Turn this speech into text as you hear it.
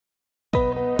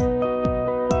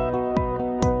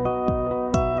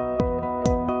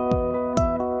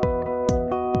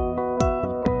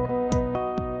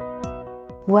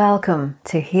Welcome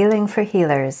to Healing for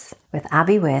Healers with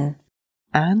Abby Wynne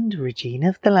and Regina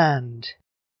of the Land.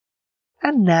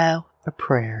 And now a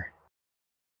prayer.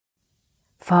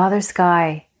 Father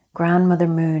Sky, Grandmother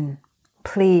Moon,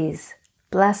 please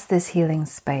bless this healing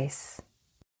space.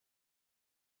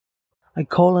 I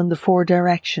call on the four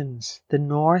directions, the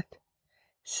north,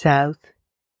 south,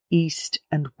 east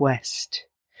and west,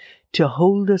 to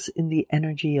hold us in the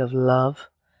energy of love,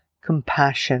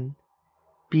 compassion,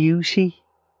 beauty,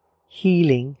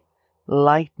 healing,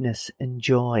 lightness and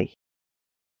joy.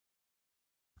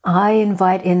 I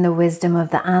invite in the wisdom of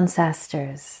the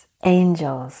ancestors,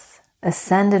 angels,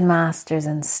 ascended masters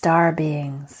and star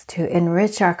beings to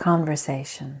enrich our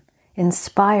conversation,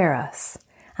 inspire us,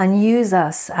 and use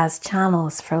us as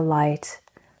channels for light,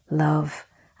 love,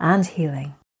 and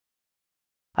healing.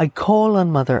 I call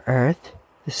on Mother Earth,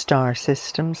 the star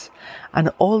systems,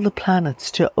 and all the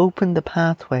planets to open the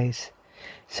pathways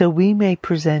so we may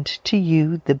present to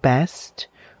you the best,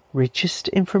 richest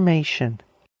information.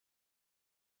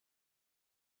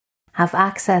 Have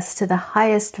access to the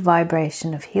highest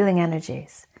vibration of healing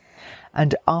energies.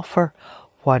 And offer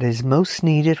what is most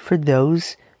needed for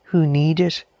those who need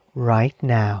it right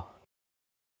now.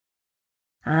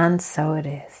 And so it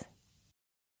is.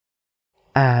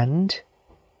 And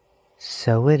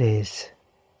so it is.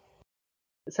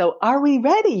 So are we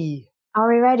ready? Are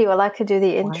we ready? Well, I could do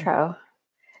the intro.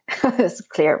 Just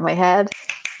clear up my head.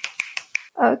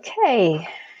 Okay.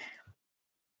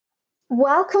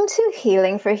 Welcome to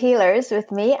Healing for Healers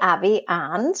with me, Abby,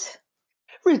 and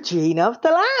Regina of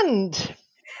the Land.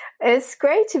 It's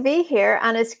great to be here,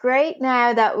 and it's great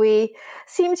now that we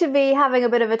seem to be having a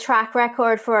bit of a track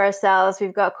record for ourselves.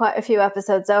 We've got quite a few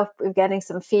episodes up. We're getting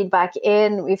some feedback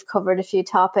in. We've covered a few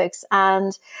topics,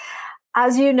 and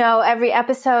as you know, every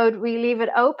episode we leave it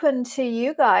open to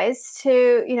you guys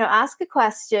to, ask a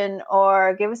question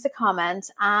or give us a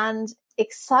comment. And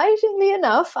excitingly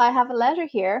enough, I have a letter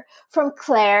here from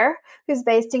Claire, who's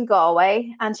based in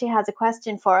Galway, and she has a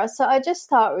question for us. So I just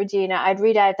thought, Regina, I'd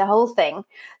read out the whole thing,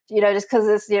 just because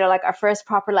it's, like our first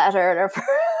proper letter.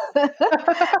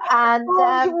 And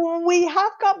we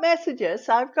have got messages.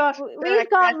 We've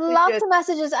got lots of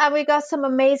messages, and we got some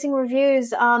amazing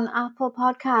reviews on Apple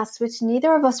Podcasts, which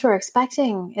neither of us were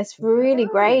expecting. It's really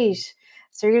great.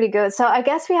 It's really good. So I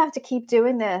guess we have to keep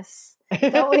doing this,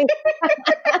 don't we?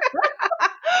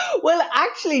 Well,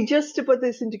 actually, just to put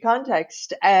this into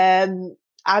context,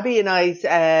 Abby and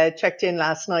I checked in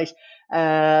last night.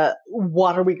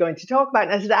 What are we going to talk about?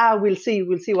 And I said, we'll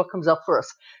see what comes up for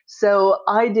us. So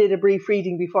I did a brief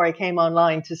reading before I came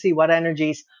online to see what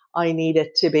energies I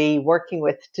needed to be working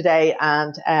with today.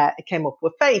 And it came up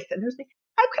with faith. And I was like,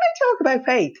 how can I talk about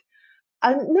faith?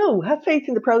 And no, have faith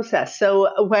in the process.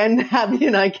 So when Abby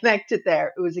and I connected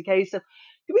there, it was a case of,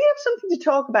 do we have something to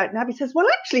talk about? And Abby says, well,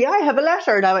 actually, I have a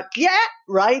letter. And I went, yeah,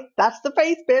 right. That's the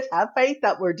faith bit. Have faith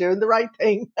that we're doing the right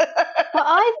thing. Well,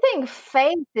 I think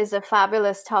faith is a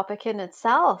fabulous topic in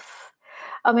itself.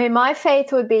 I mean, my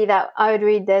faith would be that I would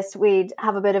read this, we'd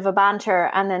have a bit of a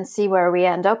banter and then see where we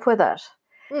end up with it.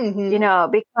 Mm-hmm.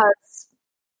 Because,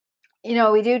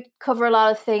 we do cover a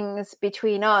lot of things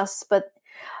between us, but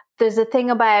there's a thing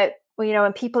about,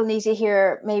 when people need to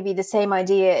hear maybe the same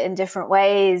idea in different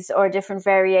ways or different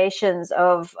variations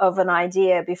of an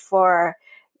idea before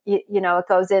it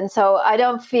goes in. So I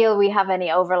don't feel we have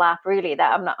any overlap really.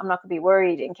 That I'm not going to be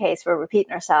worried in case we're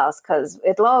repeating ourselves, because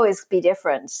it'll always be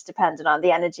different depending on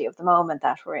the energy of the moment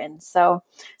that we're in. So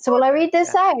will I read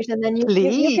this out, and then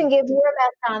you can give your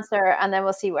best answer, and then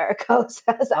we'll see where it goes.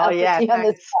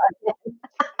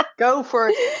 Go for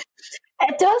it.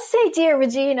 It does say Dear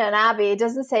Regina and Abby. It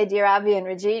doesn't say Dear Abby and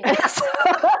Regina.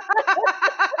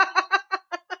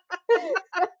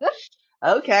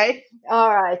 Okay.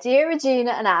 All right. Dear Regina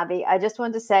and Abby, I just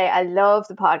want to say I love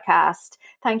the podcast.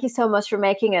 Thank you so much for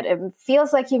making it. It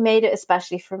feels like you made it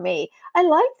especially for me. I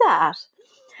like that.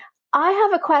 I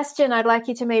have a question I'd like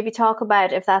you to maybe talk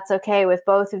about, if that's okay with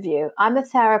both of you. I'm a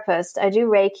therapist. I do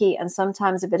Reiki and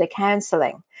sometimes a bit of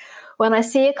counseling. When I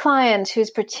see a client who's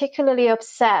particularly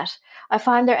upset, I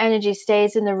find their energy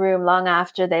stays in the room long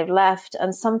after they've left,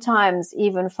 and sometimes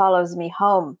even follows me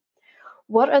home.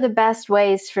 What are the best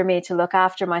ways for me to look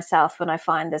after myself when I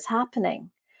find this happening?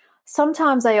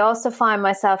 Sometimes I also find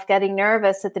myself getting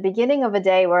nervous at the beginning of a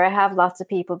day where I have lots of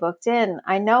people booked in.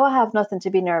 I know I have nothing to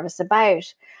be nervous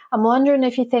about. I'm wondering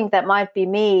if you think that might be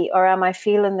me, or am I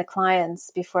feeling the clients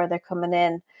before they're coming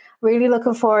in? Really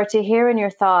looking forward to hearing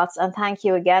your thoughts, and thank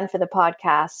you again for the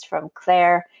podcast, from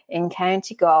Claire in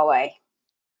County Galway.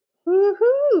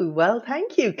 Woohoo! Well,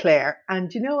 thank you, Claire.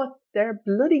 And you know what? they're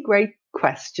bloody great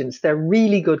questions. They're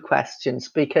really good questions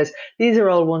because these are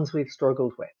all ones we've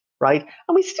struggled with, right?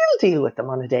 And we still deal with them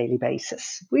on a daily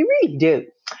basis. We really do.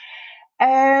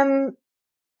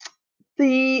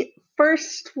 The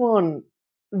first one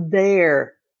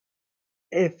there,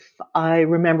 if I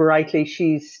remember rightly,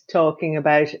 she's talking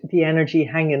about the energy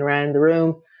hanging around the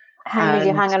room. Energy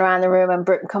hanging around the room and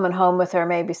coming home with her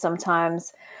maybe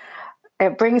sometimes.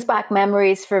 It brings back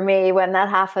memories for me when that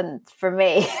happened for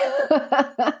me.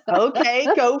 Okay,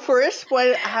 go for it.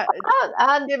 Well,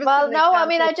 I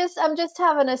mean, I'm just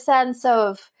having a sense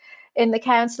of in the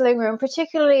counselling room,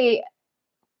 particularly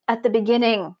at the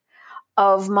beginning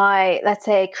of my, let's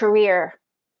say, career,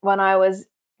 when I was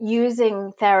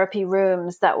using therapy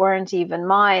rooms that weren't even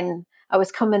mine. I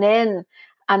was coming in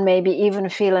and maybe even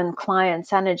feeling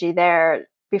clients' energy there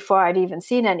before I'd even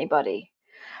seen anybody.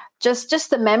 Just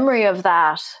the memory of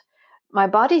that, my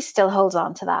body still holds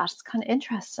on to that. It's kind of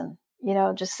interesting,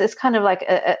 just it's kind of like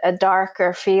a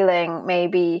darker feeling,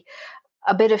 maybe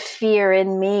a bit of fear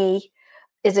in me.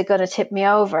 Is it going to tip me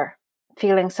over?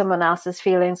 Feeling someone else's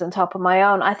feelings on top of my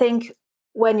own. I think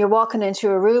when you're walking into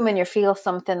a room and you feel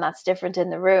something that's different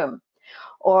in the room,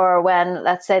 or when,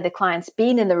 let's say, the client's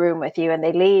been in the room with you and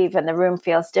they leave and the room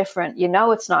feels different,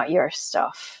 it's not your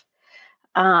stuff.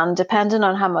 And depending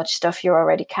on how much stuff you're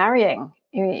already carrying,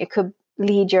 it could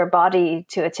lead your body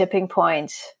to a tipping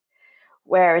point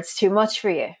where it's too much for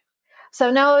you. So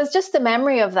no, it's just the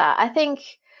memory of that. I think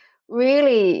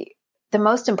really the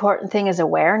most important thing is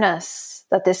awareness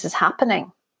that this is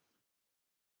happening.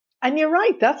 And you're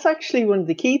right. That's actually one of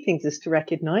the key things, is to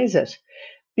recognize it,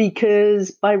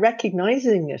 because by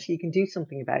recognizing it, you can do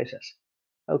something about it.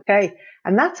 Okay.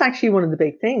 And that's actually one of the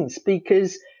big things,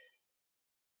 because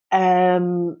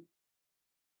there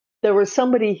was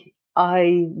somebody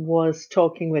I was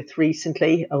talking with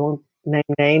recently, I won't name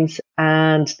names,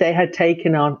 and they had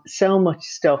taken on so much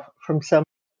stuff from some,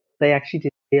 they actually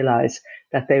didn't realize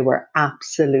that they were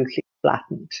absolutely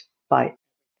flattened by it.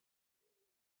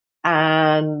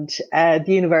 And the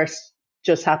universe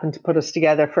just happened to put us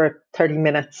together for 30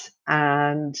 minutes,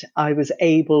 and I was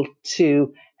able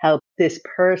to help this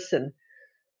person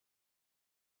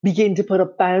begin to put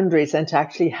up boundaries and to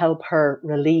actually help her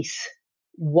release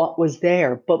what was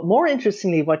there. But more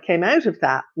interestingly, what came out of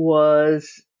that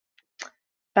was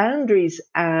boundaries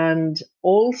and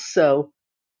also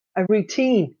a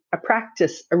routine, a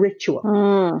practice, a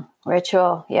ritual.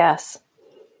 Ritual, yes.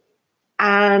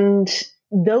 And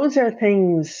those are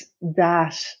things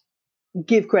that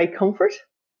give great comfort.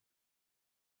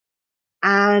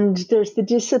 And there's the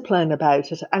discipline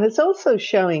about it. And it's also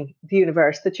showing the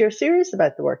universe that you're serious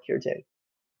about the work you're doing.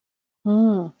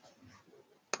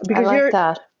 Because I like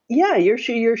that. Yeah,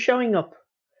 you're showing up.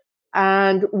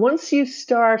 And once you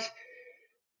start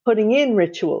putting in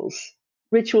rituals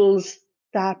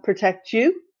that protect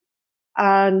you,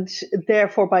 and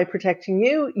therefore by protecting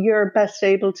you, you're best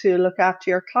able to look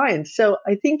after your clients. So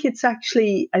I think it's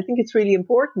really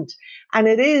important. And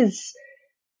it is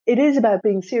about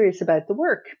being serious about the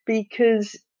work,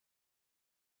 because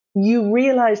you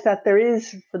realize that there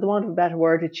is, for the want of a better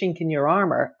word, a chink in your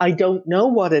armor. I don't know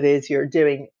what it is you're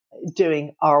doing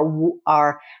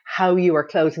or how you are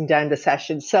closing down the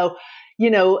session. So,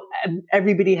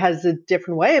 everybody has a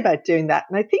different way about doing that.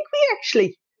 And I think we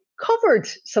actually covered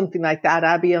something like that,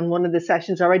 Abby, on one of the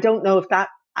sessions, or I don't know if that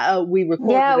we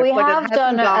recorded. Yeah, we have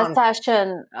done a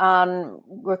session on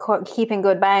keeping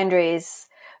good boundaries.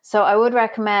 So I would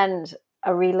recommend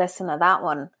a re-listen of that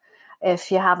one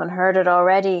if you haven't heard it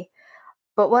already.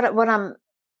 But what I'm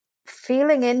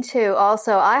feeling into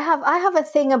also, I have a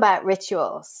thing about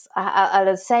rituals.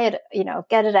 I'll say it,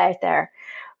 get it out there.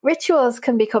 Rituals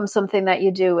can become something that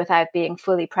you do without being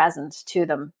fully present to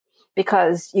them,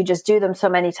 because you just do them so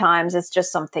many times. It's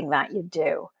just something that you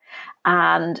do.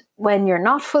 And when you're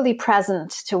not fully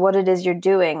present to what it is you're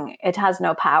doing, it has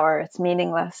no power. It's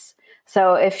meaningless.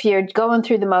 So if you're going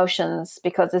through the motions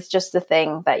because it's just a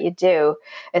thing that you do,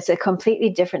 it's a completely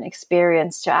different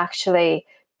experience to actually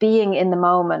being in the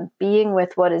moment, being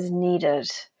with what is needed,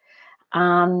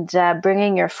 and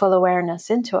bringing your full awareness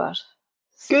into it.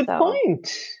 Good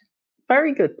point.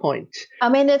 Very good point. I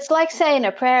mean, it's like saying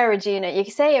a prayer, Regina. You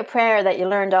say a prayer that you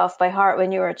learned off by heart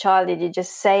when you were a child, and you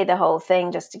just say the whole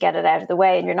thing just to get it out of the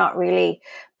way, and you're not really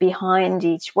behind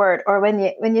each word. Or when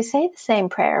you say the same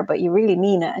prayer, but you really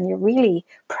mean it and you're really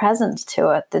present to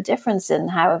it, the difference in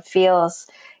how it feels,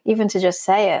 even to just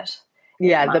say it, is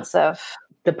massive.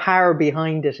 The power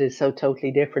behind it is so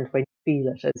totally different when you feel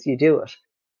it as you do it.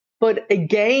 But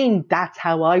again, that's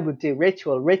how I would do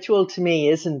ritual. Ritual to me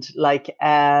isn't like,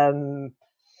 right,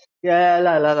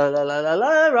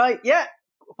 yeah,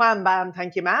 wham, bam,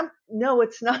 thank you, ma'am. No,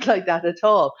 it's not like that at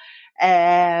all.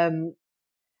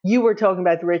 You were talking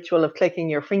about the ritual of clicking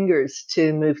your fingers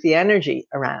to move the energy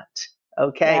around,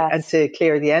 okay, and Yes. to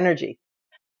clear the energy.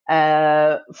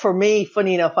 For me,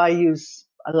 funny enough, a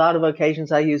lot of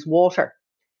occasions I use water,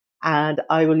 and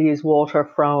I will use water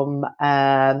from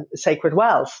sacred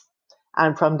wells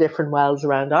and from different wells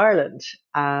around Ireland.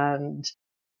 And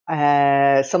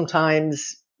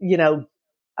sometimes,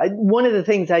 one of the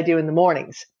things I do in the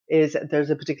mornings is there's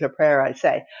a particular prayer I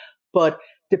say, but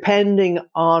depending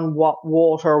on what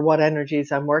water, what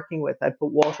energies I'm working with, I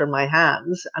put water in my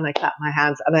hands and I clap my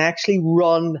hands and I actually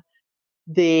run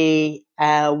the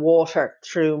water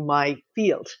through my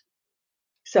field.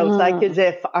 So it's like as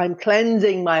if I'm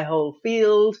cleansing my whole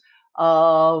field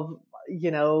of,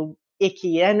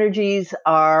 icky energies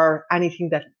or anything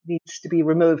that needs to be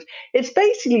removed. It's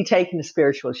basically taking a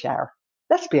spiritual shower.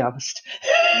 Let's be honest.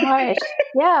 Right.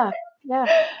 Yeah. Yeah.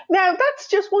 Now, that's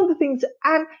just one of the things.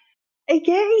 And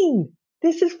again,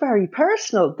 this is very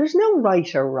personal. There's no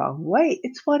right or wrong way.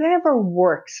 It's whatever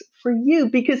works for you,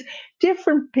 because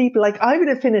different people, like I have an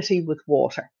affinity with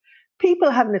water.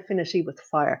 People have an affinity with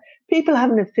fire. People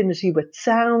have an affinity with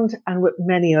sound and with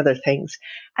many other things.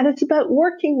 And it's about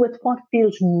working with what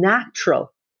feels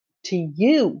natural to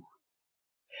you.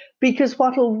 Because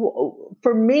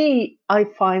for me, I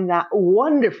find that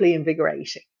wonderfully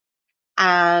invigorating.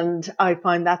 And I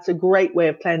find that's a great way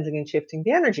of cleansing and shifting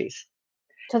the energies.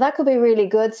 So that could be really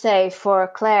good, say, for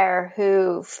Claire,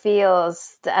 who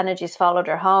feels the energies followed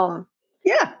her home.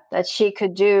 Yeah. That she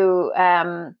could do,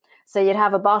 so you'd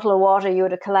have a bottle of water you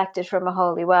would have collected from a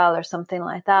holy well or something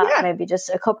like that. Yeah. Maybe just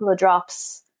a couple of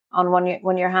drops on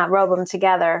one your hand, rub them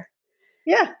together.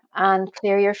 Yeah. And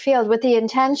clear your field. With the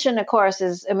intention, of course,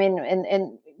 is, I mean,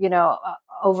 in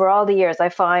over all the years, I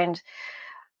find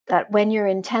that when your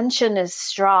intention is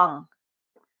strong,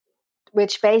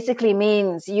 which basically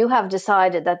means you have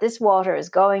decided that this water is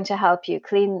going to help you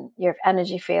clean your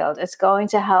energy field. It's going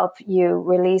to help you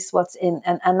release what's in,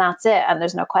 and that's it. And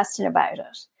there's no question about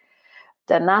it.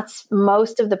 Then that's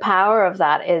most of the power of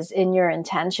that is in your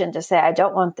intention to say, I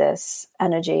don't want this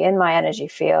energy in my energy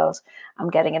field. I'm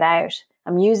getting it out.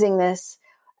 I'm using this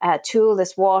tool,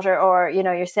 this water, or,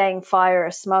 you're saying fire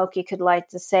or smoke. You could light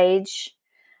the sage.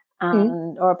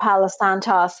 Or Palo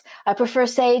Santos. I prefer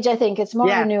sage. I think it's more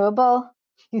renewable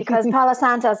because Palo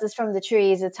Santos is from the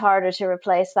trees. It's harder to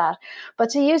replace that. But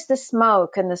to use the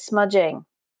smoke and the smudging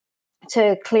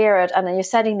to clear it, and then you're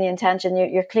setting the intention,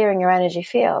 you're clearing your energy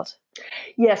field.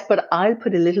 Yes, but I'll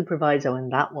put a little proviso in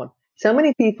that one. So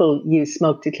many people use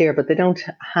smoke to clear, but they don't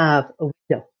have a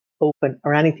window open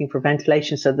or anything for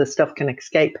ventilation so the stuff can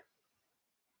escape.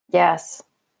 Yes.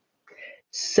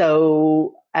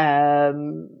 So a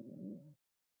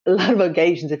lot of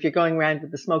occasions, if you're going around with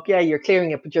the smoke, you're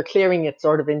clearing it, but you're clearing it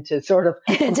into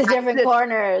different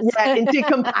corners. Into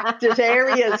compacted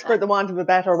areas, for the want of a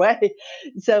better way.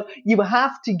 So you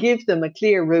have to give them a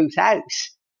clear route out.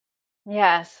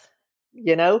 Yes.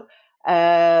 Open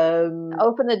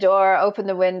the door, open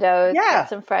the windows, get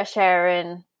some fresh air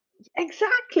in.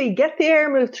 Exactly. Get the air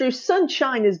moved through.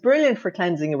 Sunshine is brilliant for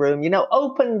cleansing a room.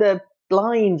 Open the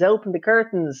blinds, open the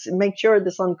curtains, and make sure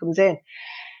the sun comes in.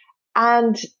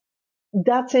 And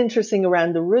that's interesting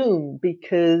around the room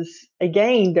because,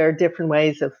 again, there are different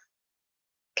ways of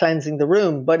cleansing the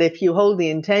room. But if you hold the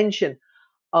intention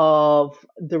of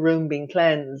the room being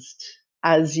cleansed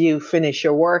as you finish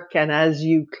your work and as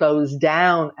you close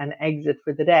down and exit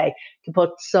for the day, to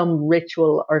put some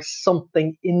ritual or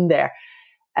something in there,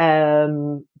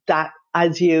 that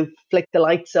as you flick the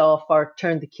lights off or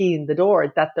turn the key in the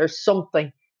door, that there's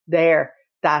something there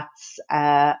that's,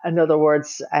 in other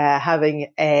words,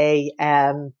 having a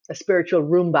spiritual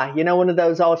Roomba, one of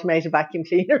those automated vacuum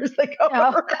cleaners that go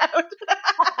around.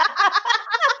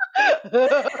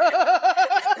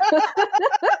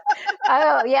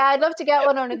 Oh, yeah, I'd love to get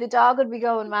one, only the dog would be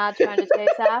going mad trying to chase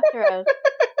after it.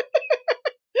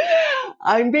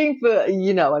 I'm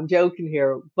joking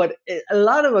here, but a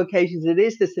lot of occasions it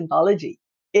is the symbology.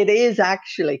 It is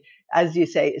actually, as you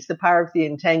say, it's the power of the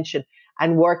intention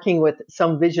and working with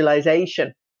some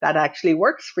visualization that actually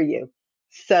works for you.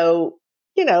 So,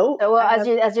 as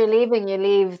you're leaving, you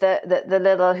leave the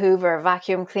little Hoover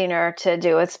vacuum cleaner to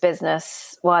do its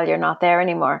business while you're not there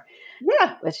anymore.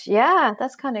 Yeah. Which,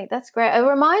 that's great. It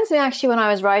reminds me actually when I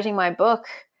was writing my book,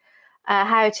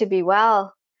 How to Be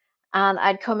Well, and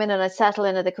I'd come in and I'd settle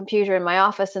in at the computer in my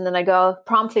office and then I'd go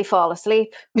promptly fall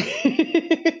asleep.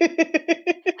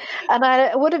 And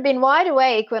I would have been wide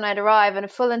awake when I'd arrive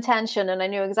and full intention, and I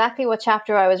knew exactly what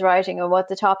chapter I was writing and what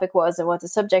the topic was and what the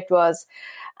subject was.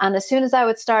 And as soon as I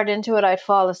would start into it, I'd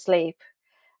fall asleep.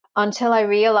 until I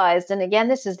realized, and again,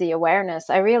 this is the awareness,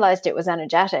 I realized it was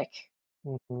energetic.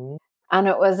 Mm-hmm. And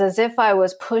it was as if I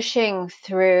was pushing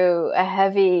through a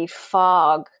heavy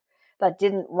fog that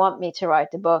didn't want me to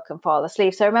write the book and fall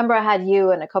asleep. So I remember I had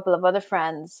you and a couple of other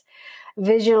friends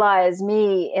visualize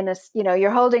me in a,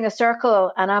 you're holding a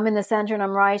circle and I'm in the center and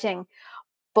I'm writing.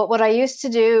 But what I used to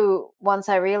do once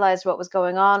I realized what was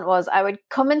going on was I would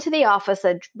come into the office,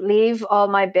 I'd leave all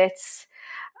my bits,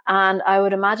 and I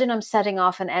would imagine I'm setting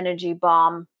off an energy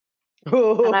bomb.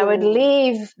 And I would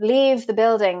leave the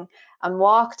building and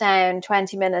walk down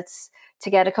 20 minutes to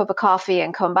get a cup of coffee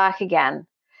and come back again.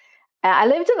 I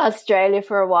lived in Australia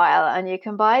for a while, and you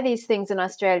can buy these things in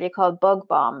Australia called bug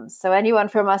bombs. So anyone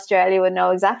from Australia would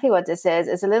know exactly what this is.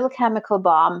 It's a little chemical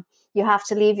bomb. You have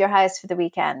to leave your house for the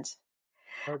weekend.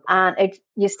 Okay. And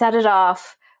you set it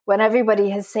off when everybody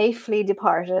has safely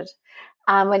departed.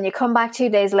 And when you come back 2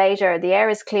 days later, the air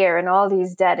is clear and all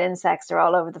these dead insects are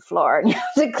all over the floor and you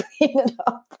have to clean it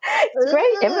up. It's a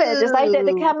great image. It's like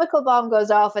the chemical bomb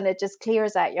goes off and it just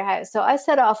clears out your house. So I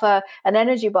set off an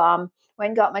energy bomb, went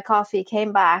and got my coffee,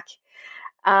 came back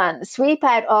and sweep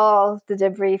out all the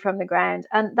debris from the ground.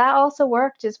 And that also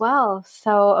worked as well.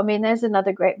 So, I mean, there's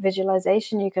another great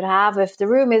visualization you could have if the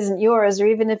room isn't yours, or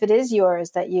even if it is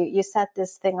yours, that you set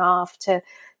this thing off to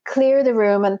clear the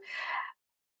room. And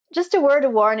just a word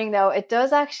of warning, though, it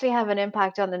does actually have an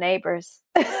impact on the neighbors.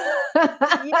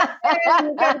 Yeah, you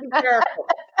gotta be careful.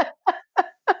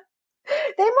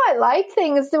 They might like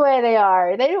things the way they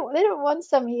are. They don't want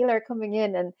some healer coming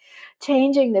in and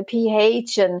changing the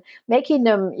pH and making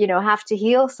them, have to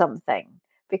heal something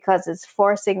because it's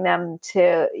forcing them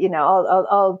to,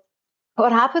 all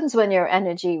what happens when your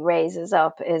energy raises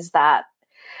up is that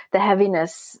the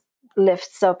heaviness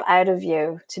lifts up out of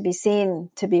you to be seen,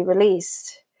 to be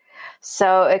released.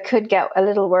 So it could get a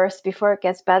little worse before it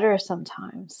gets better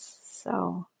sometimes.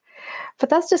 So, but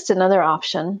that's just another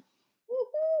option.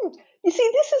 Mm-hmm. You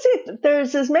see, this is it.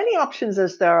 There's as many options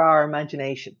as there are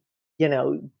imagination.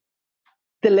 The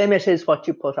limit is what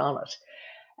you put on it.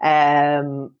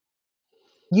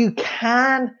 You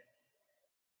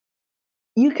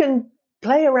can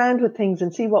play around with things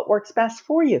and see what works best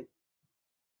for you.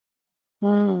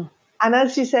 Mm. And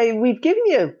as you say, we've given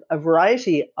you a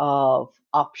variety of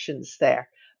options there.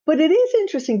 But it is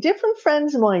interesting. Different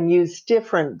friends of mine use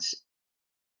different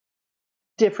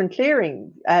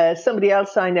clearing. Somebody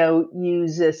else I know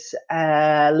uses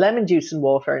lemon juice and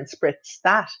water and spritz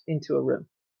that into a room.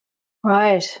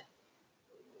 Right.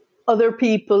 Other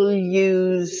people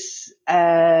use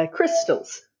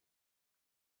crystals.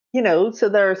 So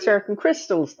there are certain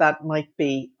crystals that might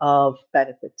be of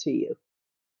benefit to you.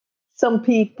 Some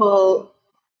people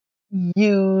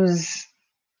use,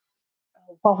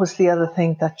 what was the other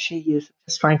thing that she used? I'm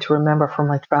just trying to remember from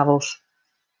my travels.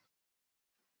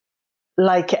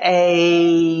 Like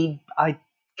I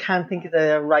can't think of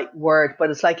the right word,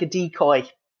 but it's like a decoy.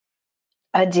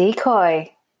 A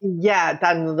decoy? Yeah,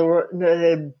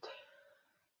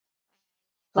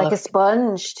 like a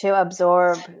sponge to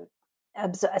absorb.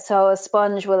 So a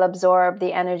sponge will absorb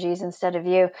the energies instead of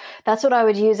you. That's what I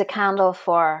would use a candle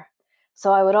for.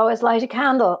 So I would always light a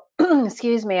candle.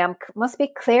 Excuse me, I must be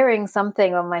clearing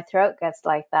something when my throat gets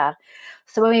like that.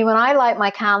 So when I light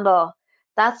my candle,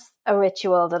 that's a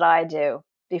ritual that I do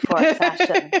before a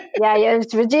session. Yeah,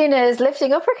 Regina is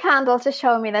lifting up her candle to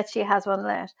show me that she has one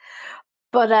lit.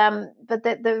 But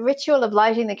the ritual of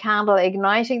lighting the candle,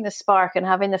 igniting the spark and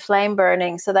having the flame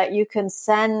burning so that you can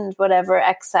send whatever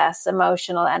excess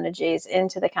emotional energies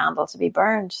into the candle to be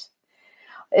burned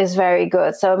is very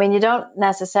good. So, I mean, you don't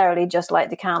necessarily just light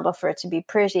the candle for it to be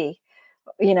pretty,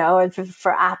 or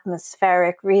for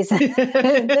atmospheric reasons.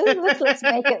 Let's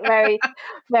make it very,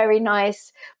 very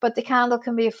nice. But the candle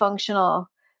can be a functional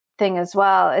thing as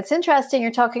well. It's interesting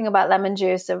you're talking about lemon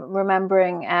juice,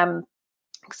 remembering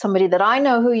somebody that I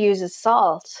know who uses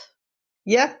salt.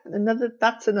 Yeah,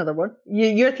 that's another one.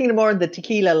 You're thinking more of the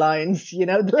tequila lines, the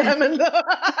lemon.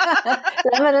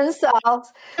 Lemon and salt.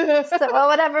 So, well,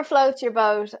 whatever floats your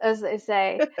boat, as they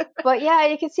say. But yeah,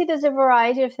 you can see there's a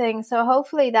variety of things. So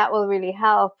hopefully that will really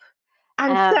help.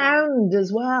 And sound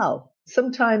as well.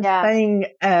 Sometimes playing,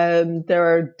 there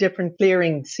are different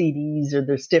clearing CDs or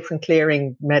there's different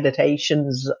clearing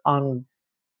meditations online.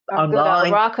 Good.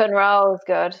 Rock and roll is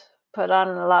good. Put on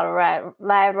a lot of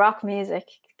loud rock music.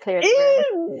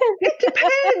 It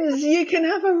depends. You can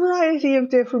have a variety of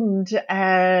different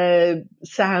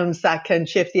sounds that can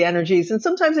shift the energies. And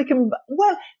sometimes it can,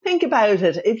 think about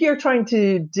it. If you're trying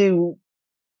to do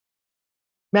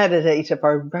meditative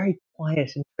or very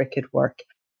quiet, intricate work,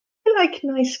 I like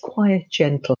nice, quiet,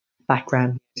 gentle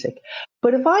background music.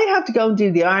 But if I have to go and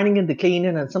do the ironing and the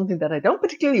cleaning and something that I don't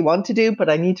particularly want to do, but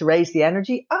I need to raise the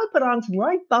energy, I'll put on some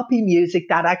right boppy music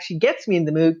that actually gets me in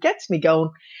the mood, gets me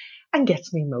going, and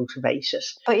gets me motivated.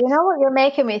 But you know what you're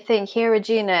making me think here,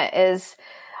 Regina, is,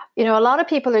 a lot of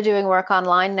people are doing work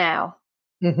online now.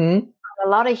 Mm-hmm. A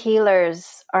lot of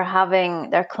healers are having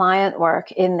their client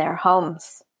work in their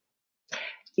homes.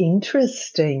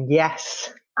 Interesting.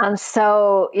 Yes. And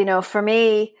so, for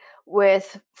me,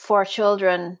 with 4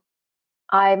 children,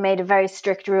 I made a very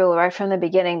strict rule right from the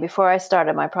beginning before I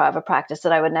started my private practice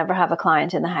that I would never have a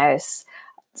client in the house.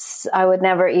 I would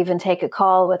never even take a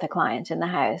call with a client in the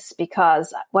house,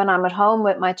 because when I'm at home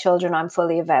with my children, I'm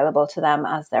fully available to them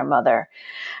as their mother.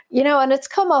 And it's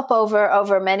come up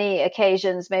over many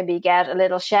occasions, maybe get a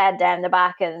little shed down the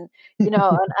back and, and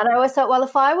I always thought, well,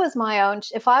 if I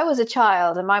was a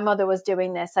child and my mother was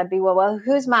doing this, I'd be, well,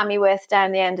 who's mommy with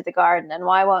down the end of the garden? And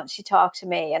why won't she talk to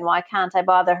me? And why can't I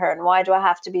bother her? And why do I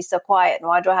have to be so quiet? And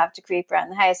why do I have to creep around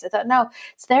the house? I thought, no,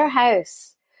 it's their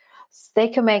house. They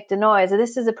can make the noise.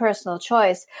 This is a personal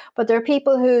choice. But there are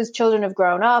people whose children have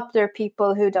grown up. There are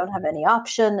people who don't have any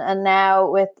option. And now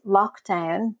with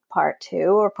lockdown, part 2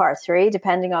 or part 3,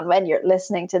 depending on when you're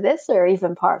listening to this, or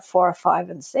even part 4, 5,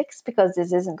 and 6, because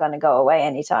this isn't going to go away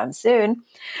anytime soon,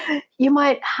 you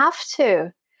might have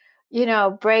to,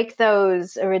 break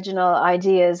those original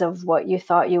ideas of what you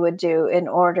thought you would do in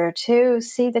order to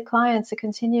see the clients, to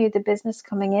continue the business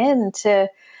coming in, to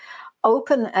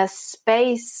open a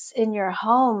space in your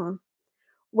home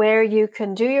where you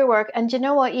can do your work. And you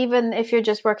know what, even if you're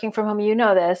just working from home,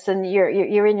 this, and you're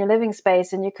in your living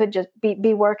space, and you could just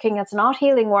be working. It's not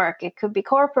healing work. It could be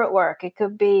corporate work. It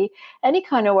could be any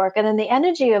kind of work. And then the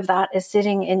energy of that is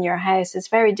sitting in your house. It's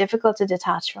very difficult to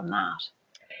detach from that.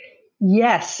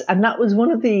 Yes. And that was one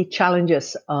of the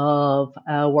challenges of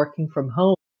working from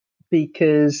home,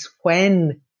 because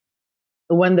when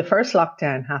the first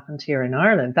lockdown happened here in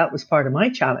Ireland, that was part of my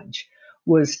challenge,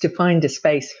 was to find a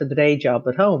space for the day job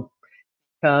at home,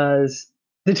 because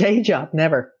the day job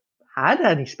never had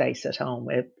any space at home.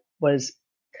 It was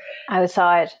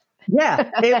outside. Yeah,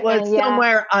 it was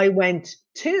somewhere I went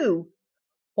to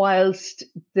whilst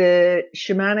the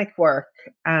shamanic work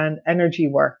and energy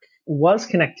work was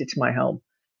connected to my home,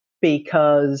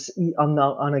 because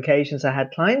on occasions I had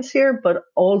clients here, but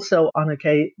also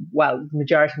the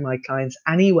majority of my clients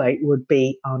anyway would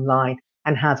be online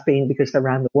and have been, because they're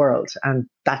around the world. And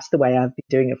that's the way I've been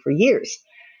doing it for years.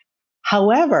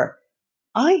 However,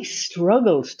 I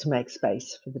struggled to make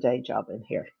space for the day job in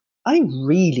here. I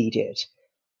really did.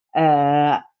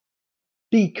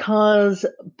 Because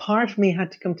part of me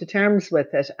had to come to terms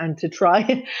with it and to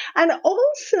try. And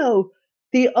also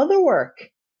the other work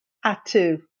had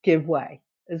to give way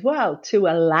as well, to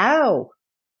allow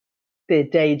the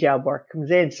day job work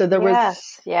comes in. So there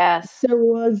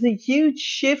was a huge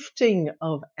shifting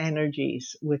of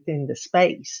energies within the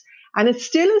space, and it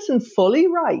still isn't fully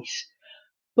right.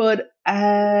 But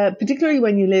particularly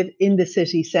when you live in the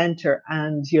city centre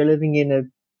and you're living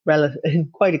in in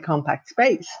quite a compact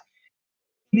space,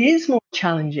 it is more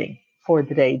challenging for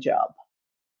the day job,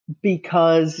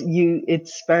 because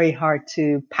it's very hard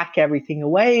to pack everything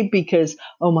away, because,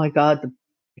 oh my God, the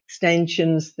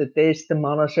extensions, the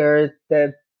monitor,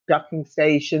 the docking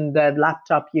station, the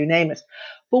laptop, you name it.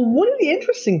 But one of the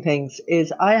interesting things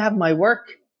is I have my work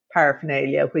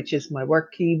paraphernalia, which is my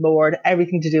work keyboard,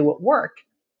 everything to do with work.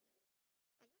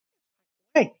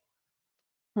 Okay.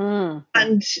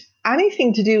 And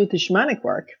anything to do with the shamanic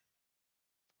work,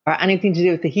 or anything to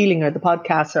do with the healing or the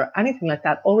podcast or anything like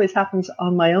that, always happens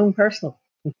on my own personal.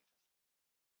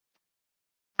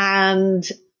 And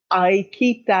I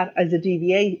keep that as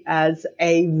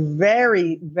a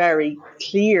very, very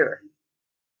clear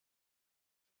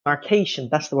demarcation.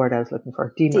 That's the word I was looking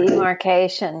for.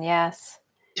 Demarcation, yes.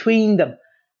 Between them.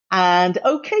 And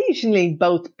occasionally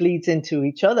both bleeds into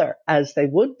each other, as they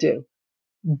would do.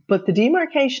 But the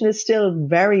demarcation is still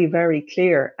very, very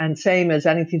clear. And same as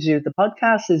anything to do with the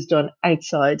podcast is done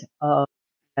outside of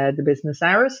the business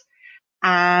hours.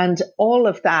 And all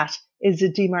of that is a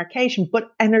demarcation.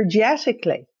 But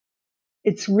energetically,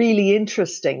 it's really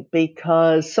interesting,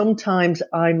 because sometimes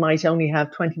I might only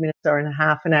have 20 minutes or a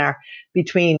half an hour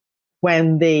between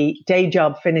when the day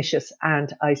job finishes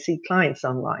and I see clients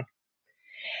online.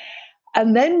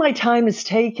 And then my time is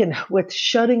taken with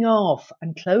shutting off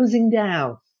and closing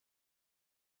down.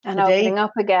 And opening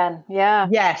up again. Yeah.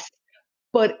 Yes.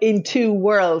 But in two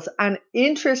worlds. And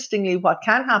interestingly, what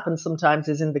can happen sometimes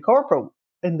is in the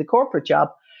corporate job,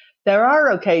 there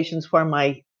are occasions where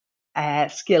my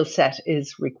skill set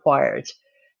is required.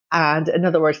 And in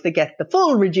other words, they get the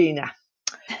full Regina.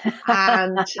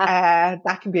 And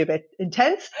that can be a bit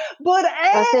intense. But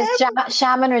that's this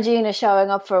shaman Regina showing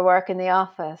up for work in the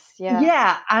office.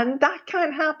 Yeah, and that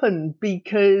can't happen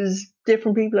because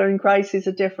different people are in crisis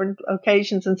at different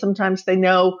occasions, and sometimes they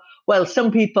know. Well,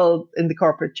 some people in the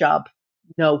corporate job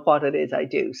know what it is I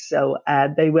do, so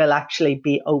they will actually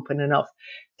be open enough.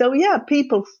 So yeah,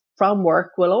 people from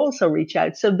work will also reach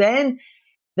out. So then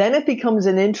it becomes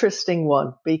an interesting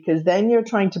one, because then you're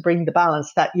trying to bring the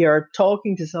balance that you're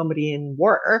talking to somebody in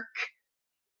work,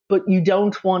 but you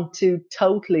don't want to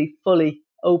totally, fully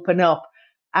open up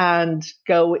and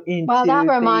go into. Well, that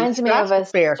reminds me of a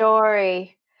stratosphere.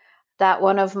 story that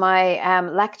one of my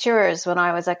lecturers when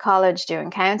I was at college doing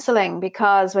counseling,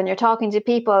 because when you're talking to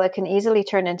people, it can easily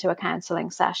turn into a counseling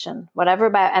session, whatever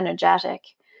about energetic.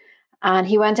 And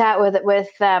he went out with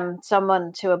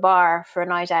someone to a bar for a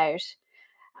night out.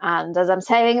 And as I'm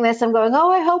saying this, I'm going,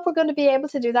 I hope we're going to be able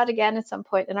to do that again at some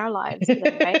point in our lives.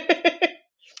 Anyway.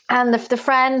 And the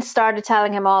friend started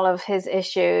telling him all of his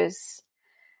issues,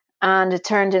 and it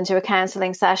turned into a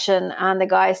counseling session. And the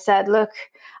guy said, look,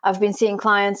 I've been seeing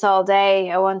clients all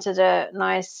day. I wanted a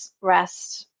nice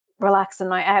rest, relaxing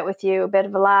night out with you, a bit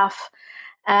of a laugh.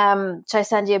 Should I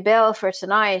send you a bill for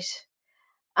tonight?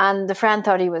 And the friend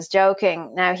thought he was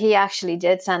joking. Now, he actually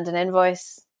did send an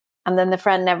invoice, and then the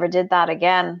friend never did that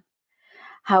again.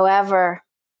 However,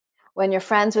 when you're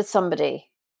friends with somebody,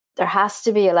 there has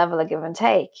to be a level of give and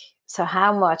take. So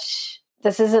how much,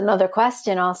 this is another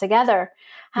question altogether,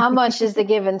 how much is the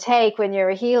give and take when you're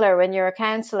a healer, when you're a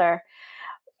counselor?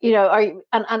 You know,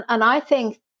 and I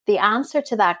think the answer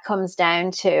to that comes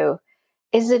down to,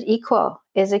 is it equal?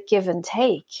 Is it give and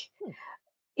take?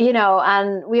 You know,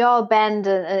 and we all bend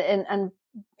and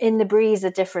in the breeze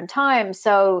at different times.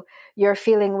 So you're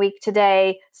feeling weak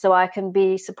today, so I can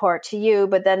be support to you.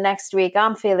 But then next week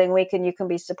I'm feeling weak and you can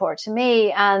be support to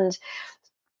me. And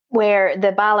where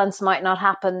the balance might not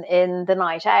happen in the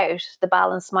night out, the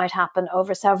balance might happen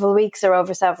over several weeks or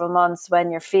over several months when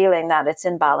you're feeling that it's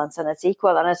in balance and it's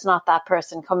equal. And it's not that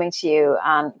person coming to you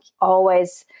and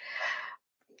always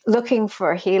looking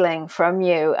for healing from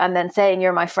you and then saying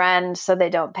you're my friend so they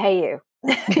don't pay you.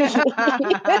 So,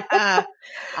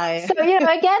 you know,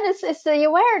 again, it's the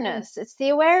awareness. It's the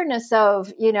awareness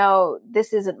of, you know,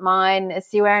 this isn't mine. It's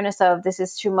the awareness of this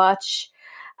is too much.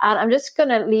 And I'm just going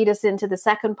to lead us into the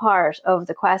second part of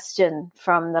the question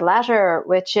from the letter,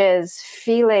 which is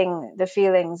feeling the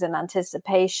feelings and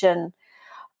anticipation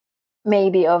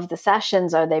maybe of the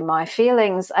sessions. Are they my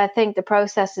feelings? I think the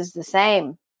process is the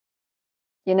same.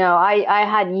 You know, I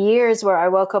had years where I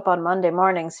woke up on Monday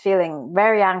mornings feeling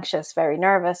very anxious, very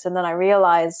nervous. And then I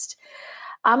realized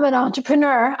I'm an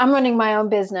entrepreneur. I'm running my own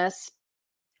business.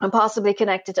 I'm possibly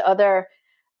connected to other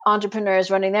entrepreneurs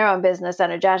running their own business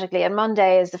energetically. And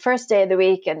Monday is the first day of the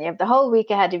week and you have the whole week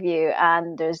ahead of you.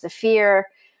 And there's the fear.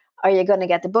 Are you going to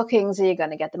get the bookings? Are you going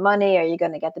to get the money? Are you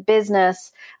going to get the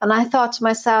business? And I thought to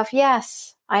myself,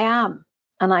 yes, I am.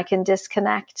 And I can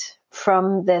disconnect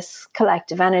from this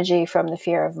collective energy, from the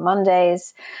fear of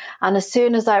Mondays. And as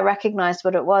soon as I recognized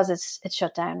what it was, it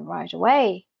shut down right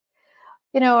away.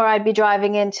 You know, or I'd be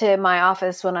driving into my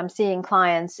office when I'm seeing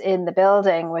clients in the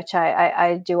building, which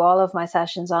I do all of my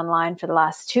sessions online for the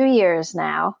last 2 years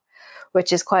now,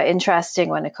 which is quite interesting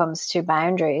when it comes to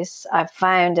boundaries. I've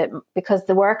found it because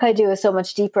the work I do is so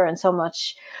much deeper and so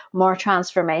much more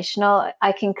transformational.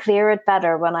 I can clear it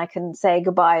better when I can say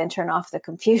goodbye and turn off the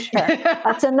computer.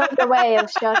 That's another way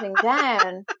of shutting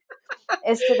down,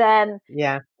 is to then,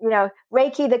 you know,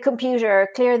 Reiki the computer,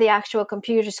 clear the actual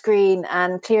computer screen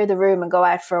and clear the room and go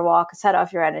out for a walk, set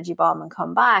off your energy bomb and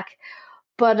come back.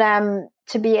 But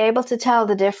to be able to tell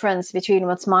the difference between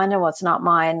what's mine and what's not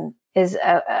mine is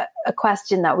a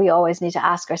question that we always need to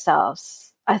ask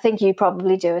ourselves. I think you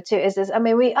probably do it too. Is this, I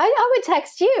mean, I would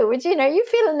text you, Regina, are you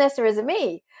feeling this or is it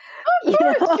me? Of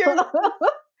course,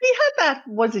 we had that,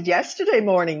 was it yesterday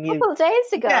morning? A couple of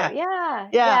days ago.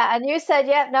 Yeah. And you said,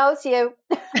 no, it's you.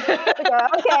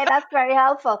 Okay, that's very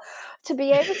helpful. To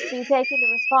be able to be taking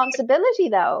the responsibility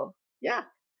though. Yeah.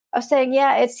 Of saying,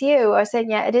 yeah, it's you. Or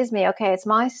saying, yeah, it is me. Okay, it's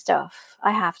my stuff.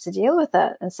 I have to deal with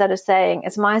it. Instead of saying,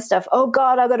 it's my stuff. Oh,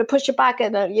 God, I've got to push it back.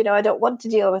 And, you know, I don't want to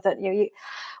deal with it.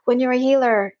 When you're a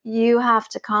healer, you have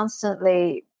to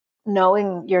constantly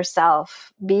knowing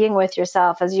yourself, being with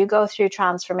yourself as you go through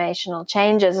transformational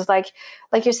changes. It's like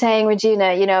you're saying,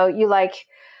 Regina, you know, you like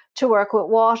to work with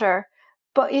water.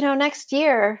 But, you know, next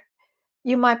year,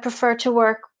 you might prefer to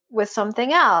work with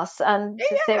something else and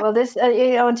to say, well, this,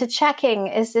 you know, into checking,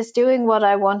 is this doing what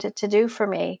I want it to do for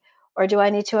me? Or do I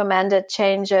need to amend it,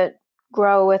 change it,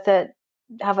 grow with it?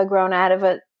 Have I grown out of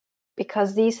it?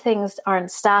 because these things aren't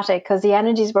static, because the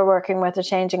energies we're working with are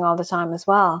changing all the time as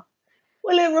well.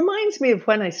 Well, it reminds me of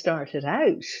when I started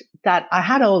out that I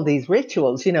had all these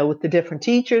rituals, with the different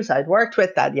teachers I'd worked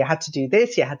with, that you had to do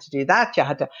this, you had to do that,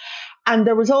 and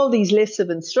there was all these lists of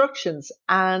instructions.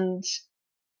 And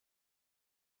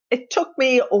it took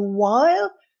me a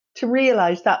while to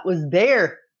realize that was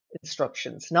their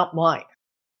instructions, not mine.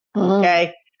 Mm-hmm.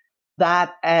 Okay.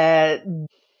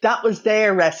 That was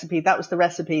their recipe. That was the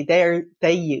recipe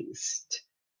they used.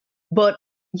 But,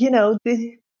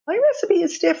 my recipe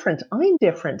is different. I'm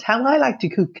different. How I like to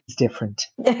cook is different.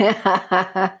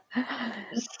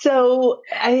 So,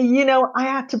 I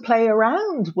had to play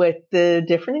around with the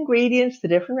different ingredients, the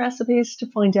different recipes to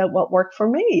find out what worked for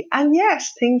me. And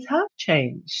yes, things have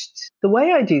changed. The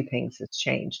way I do things has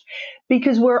changed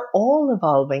because we're all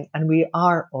evolving and we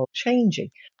are all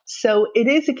changing. So it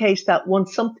is a case that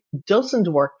once something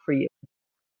doesn't work for you,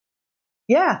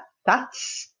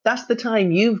 that's the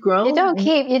time you've grown. You don't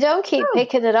keep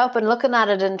picking it up and looking at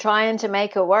it and trying to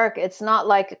make it work. It's not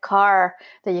like a car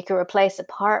that you can replace a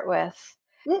part with.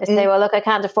 They say, well, look, I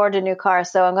can't afford a new car,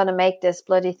 so I'm going to make this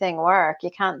bloody thing work.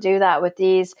 You can't do that with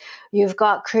these. You've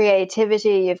got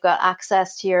creativity, you've got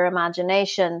access to your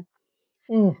imagination.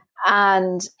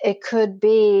 And it could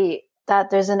be that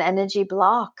there's an energy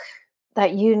block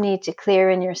that you need to clear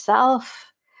in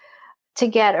yourself to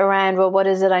get around, well, what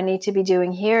is it I need to be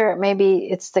doing here? Maybe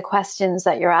it's the questions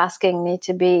that you're asking need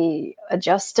to be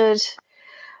adjusted.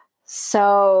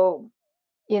 So,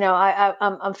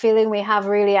 I'm feeling we have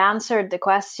really answered the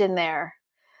question there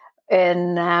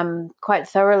in quite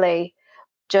thoroughly.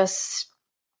 Just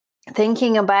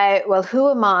thinking about, well, who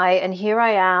am I? And here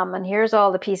I am, and here's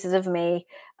all the pieces of me,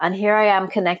 and here I am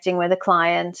connecting with a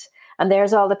client, and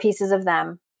there's all the pieces of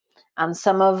them. And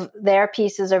some of their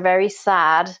pieces are very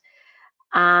sad,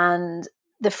 and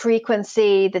the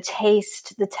frequency, the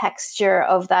taste, the texture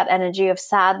of that energy of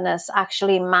sadness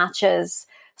actually matches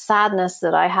sadness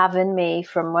that I have in me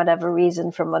from whatever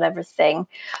reason, from whatever thing,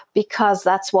 because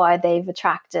that's why they've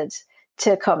attracted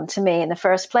to come to me in the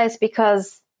first place,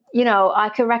 because, I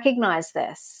can recognize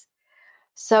this.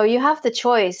 So you have the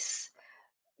choice,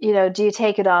 do you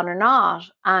take it on or not?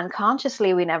 And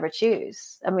consciously, we never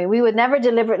choose. I mean, we would never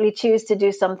deliberately choose to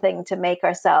do something to make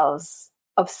ourselves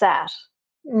upset.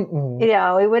 We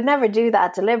would never do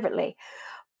that deliberately.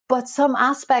 But some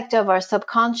aspect of our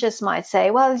subconscious might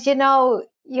say, well,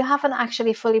 you haven't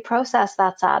actually fully processed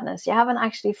that sadness. You haven't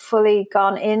actually fully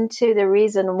gone into the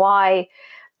reason why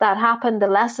that happened. The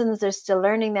lessons they're still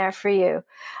learning there for you.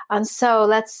 And so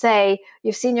let's say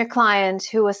you've seen your client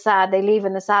who was sad, they leave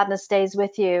and the sadness stays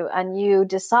with you, and you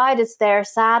decide it's their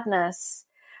sadness,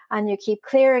 and you keep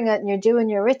clearing it, and you're doing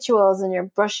your rituals and you're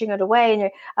brushing it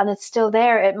away, and it's still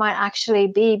there. It might actually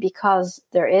be because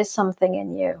there is something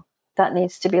in you that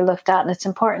needs to be looked at. And it's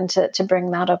important to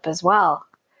bring that up as well.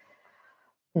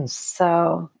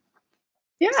 So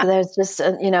there's just,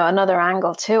 another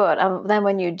angle to it. And then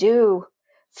when you do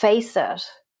face it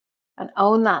and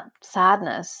own that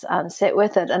sadness and sit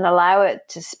with it and allow it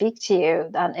to speak to you,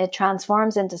 then it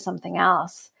transforms into something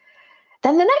else.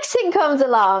 Then the next thing comes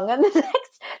along, and the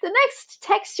next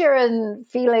texture and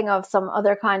feeling of some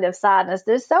other kind of sadness.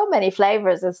 There's so many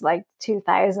flavors. It's like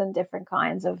 2,000 different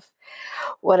kinds of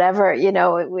whatever,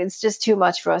 it's just too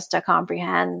much for us to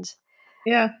comprehend.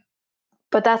 Yeah.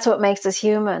 But that's what makes us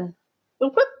human.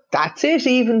 Well, but that's it.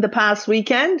 Even the past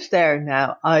weekend there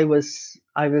now, I was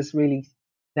really,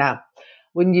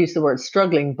 wouldn't use the word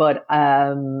struggling, but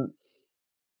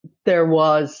there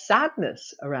was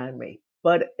sadness around me.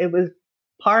 But it was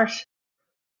part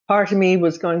of me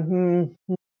was going,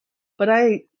 But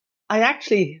I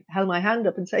actually held my hand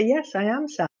up and say, yes, I am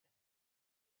sad.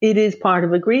 It is part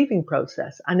of a grieving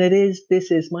process. And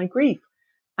this is my grief.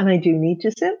 And I do need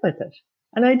to sit with it.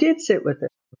 And I did sit with it.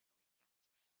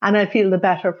 And I feel the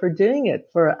better for doing it,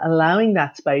 for allowing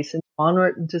that space and to honor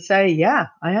it and to say, yeah,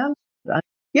 I am.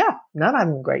 Not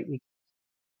having a great week.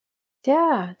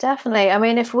 Yeah, definitely. I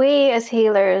mean, if we as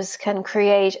healers can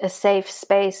create a safe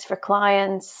space for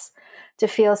clients to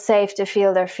feel safe, to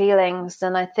feel their feelings,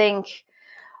 then I think,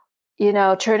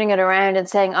 turning it around and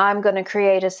saying, I'm going to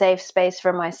create a safe space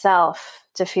for myself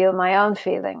to feel my own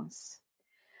feelings.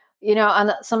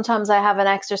 And sometimes I have an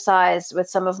exercise with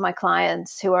some of my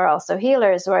clients who are also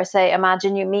healers where I say,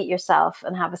 imagine you meet yourself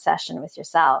and have a session with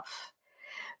yourself.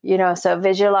 So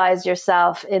visualize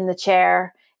yourself in the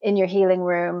chair in your healing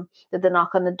room, did the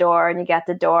knock on the door, and you get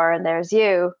the door and there's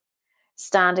you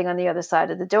standing on the other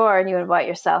side of the door, and you invite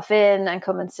yourself in and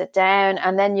come and sit down,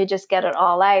 and then you just get it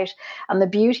all out. And the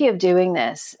beauty of doing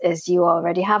this is you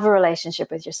already have a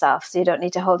relationship with yourself, so you don't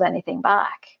need to hold anything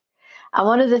back. And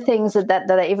one of the things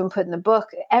that I even put in the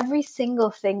book, every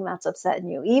single thing that's upsetting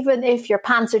you, even if your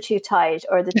pants are too tight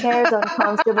or the chair's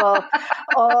uncomfortable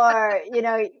or, you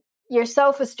know, you're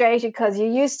so frustrated because you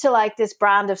used to like this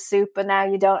brand of soup, but now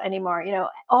you don't anymore, you know,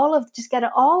 just get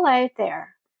it all out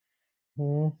there.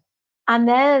 Mm. And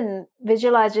then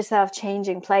visualize yourself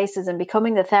changing places and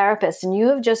becoming the therapist. And you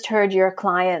have just heard your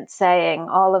client saying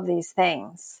all of these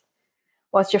things.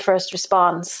 What's your first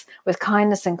response? With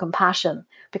kindness and compassion,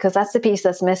 because that's the piece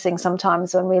that's missing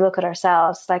sometimes when we look at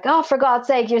ourselves. It's like, oh, for God's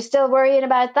sake, you're still worrying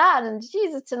about that. And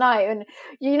Jesus, tonight, and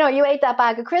you know, you ate that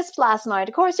bag of crisps last night.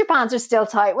 Of course, your pants are still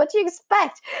tight. What do you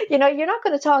expect? You know, you're not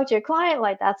going to talk to your client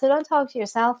like that. So don't talk to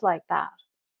yourself like that.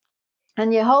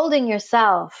 And you're holding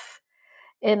yourself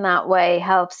in that way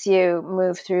helps you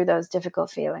move through those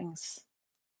difficult feelings.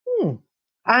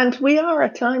 And we are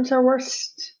at times our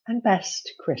worst and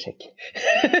best critic.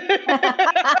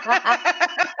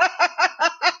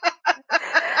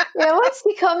 Once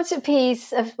you come to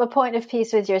peace, a point of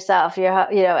peace with yourself,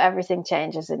 everything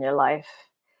changes in your life.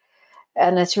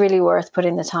 And it's really worth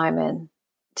putting the time in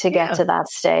to get to that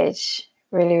stage.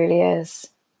 Really, really is.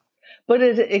 But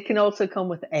it can also come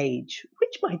with age,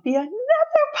 which might be another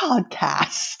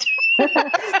podcast.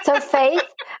 So faith,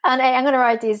 and I'm going to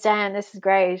write these down. This is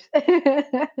great.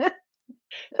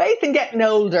 Faith in getting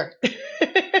older.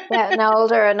 Getting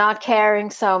older and not caring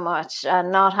so much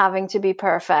and not having to be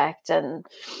perfect. And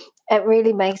it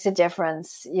really makes a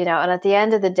difference, you know. And at the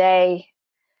end of the day,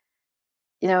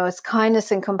 you know, it's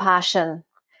kindness and compassion.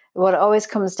 What it always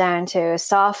comes down to is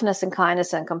softness and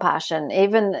kindness and compassion.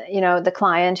 Even, you know, the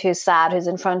client who's sad, who's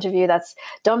in front of you, that's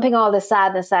dumping all the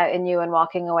sadness out in you and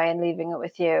walking away and leaving it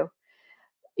with you.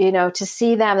 You know, to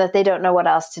see them that they don't know what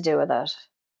else to do with it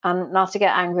and not to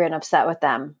get angry and upset with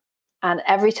them. And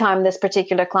every time this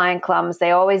particular client comes,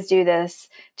 they always do this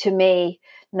to me.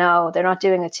 No, they're not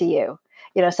doing it to you.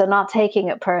 You know, so not taking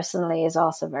it personally is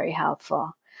also very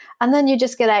helpful. And then you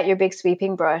just get out your big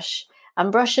sweeping brush and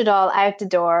brush it all out the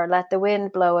door. Let the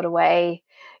wind blow it away.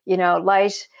 You know,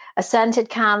 light a scented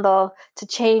candle to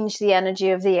change the energy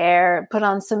of the air. Put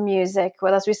on some music.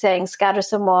 Well, as we're saying, scatter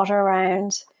some water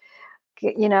around.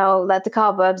 You know, let the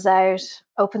cobwebs out.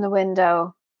 Open the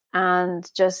window and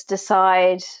just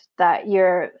decide that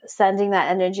you're sending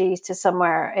that energy to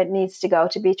somewhere it needs to go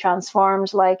to be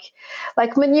transformed, like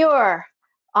manure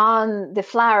on the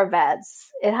flower beds.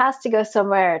 It has to go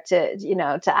somewhere to, you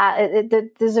know, to add.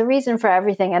 There's a reason for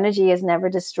everything. Energy is never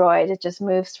destroyed. It just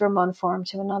moves from one form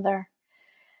to another.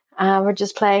 We're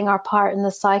just playing our part in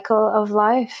the cycle of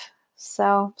life.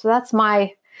 So that's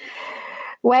my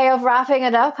way of wrapping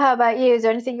it up. How about you? Is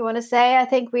there anything you want to say? I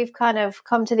think we've kind of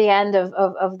come to the end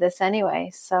of this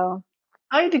anyway. So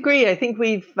I'd agree. I think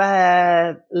we've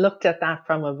looked at that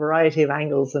from a variety of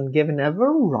angles and given a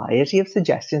variety of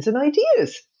suggestions and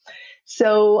ideas.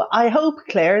 So I hope,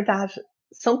 Claire, that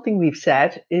something we've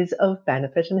said is of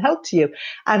benefit and help to you,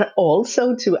 and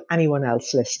also to anyone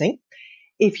else listening.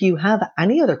 If you have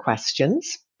any other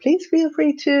questions, please feel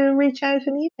free to reach out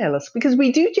and email us, because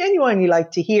we do genuinely like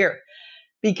to hear.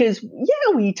 Because,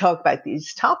 yeah, we talk about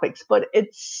these topics, but I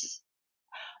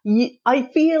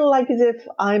feel like as if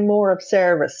I'm more of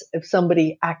service if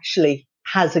somebody actually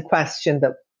has a question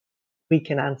that we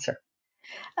can answer.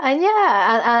 And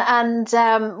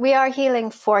we are healing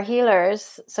for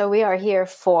healers. So we are here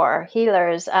for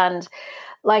healers. And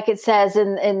like it says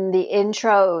in the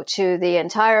intro to the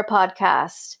entire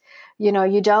podcast, you know,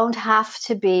 you don't have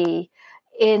to be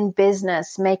in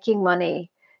business making money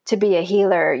to be a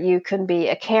healer. You can be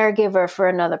a caregiver for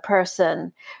another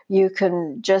person. You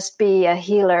can just be a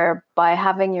healer by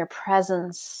having your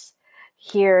presence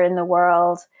here in the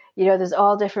world. You know, there's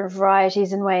all different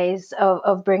varieties and ways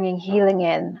of bringing healing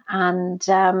in. And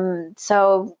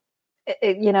so,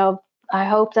 you know, I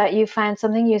hope that you found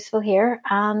something useful here.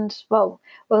 And, well,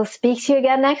 we'll speak to you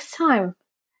again next time.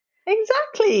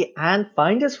 Exactly. And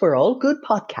find us where all good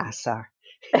podcasts are.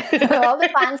 All the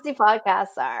fancy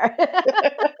podcasts are.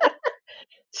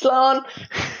 Slán.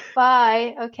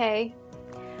 Bye. Okay.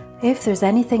 If there's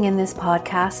anything in this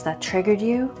podcast that triggered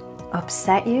you,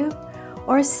 upset you,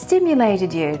 or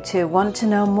stimulated you to want to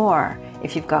know more,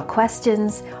 if you've got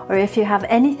questions, or if you have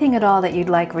anything at all that you'd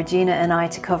like Regina and I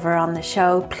to cover on the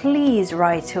show, please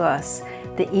write to us.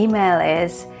 The email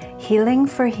is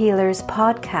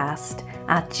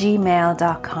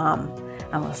healingforhealerspodcast@gmail.com.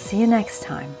 And we'll see you next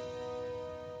time.